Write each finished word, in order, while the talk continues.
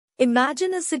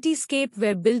Imagine a cityscape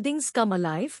where buildings come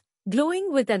alive,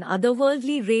 glowing with an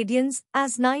otherworldly radiance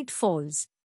as night falls.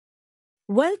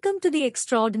 Welcome to the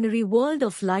extraordinary world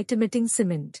of light-emitting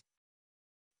cement.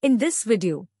 In this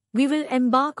video, we will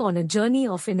embark on a journey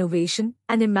of innovation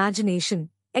and imagination,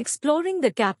 exploring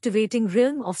the captivating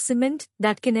realm of cement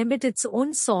that can emit its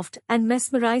own soft and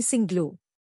mesmerizing glow.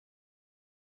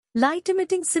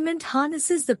 Light-emitting cement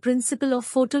harnesses the principle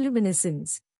of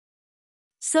photoluminescence.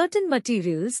 Certain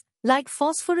materials, like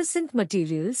phosphorescent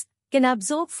materials, can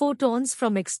absorb photons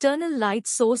from external light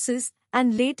sources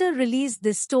and later release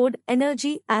this stored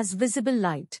energy as visible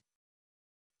light.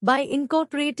 By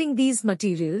incorporating these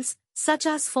materials, such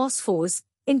as phosphors,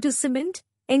 into cement,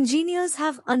 engineers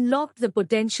have unlocked the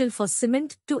potential for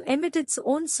cement to emit its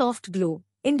own soft glow,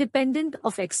 independent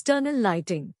of external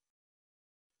lighting.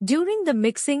 During the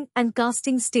mixing and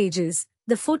casting stages,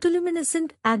 the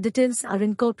photoluminescent additives are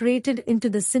incorporated into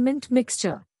the cement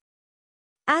mixture.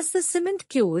 As the cement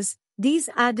cures, these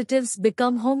additives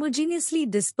become homogeneously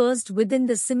dispersed within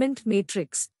the cement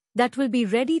matrix that will be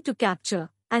ready to capture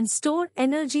and store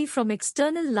energy from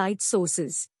external light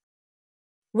sources.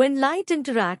 When light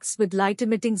interacts with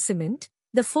light-emitting cement,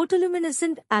 the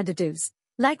photoluminescent additives,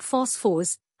 like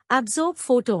phosphors, absorb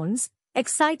photons,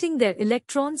 exciting their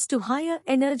electrons to higher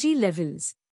energy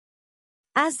levels.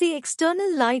 As the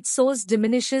external light source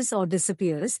diminishes or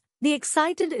disappears, the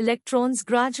excited electrons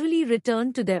gradually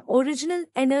return to their original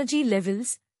energy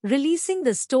levels, releasing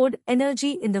the stored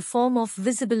energy in the form of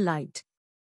visible light.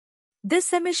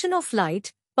 This emission of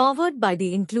light, powered by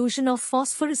the inclusion of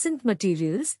phosphorescent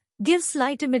materials, gives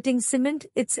light-emitting cement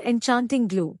its enchanting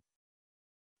glow.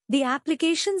 The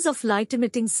applications of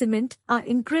light-emitting cement are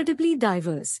incredibly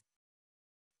diverse.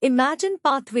 Imagine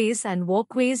pathways and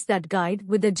walkways that guide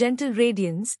with a gentle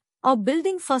radiance, or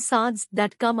building facades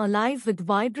that come alive with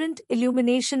vibrant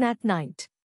illumination at night.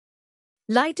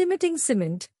 Light-emitting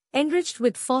cement, enriched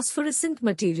with phosphorescent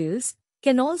materials,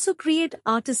 can also create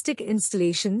artistic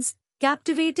installations,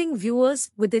 captivating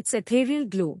viewers with its ethereal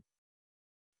glow.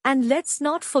 And let's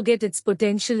not forget its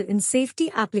potential in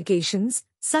safety applications,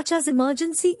 such as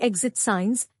emergency exit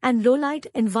signs and low-light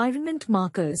environment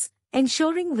markers,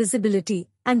 ensuring visibility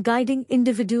and guiding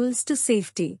individuals to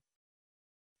safety.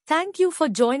 Thank you for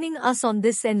joining us on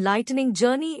this enlightening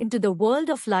journey into the world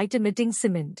of light-emitting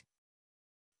cement.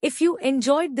 If you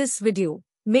enjoyed this video,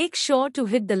 make sure to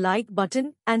hit the like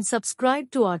button and subscribe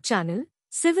to our channel,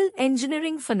 Civil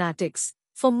Engineering Fanatics,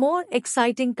 for more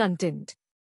exciting content.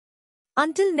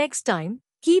 Until next time,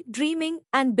 keep dreaming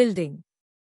and building.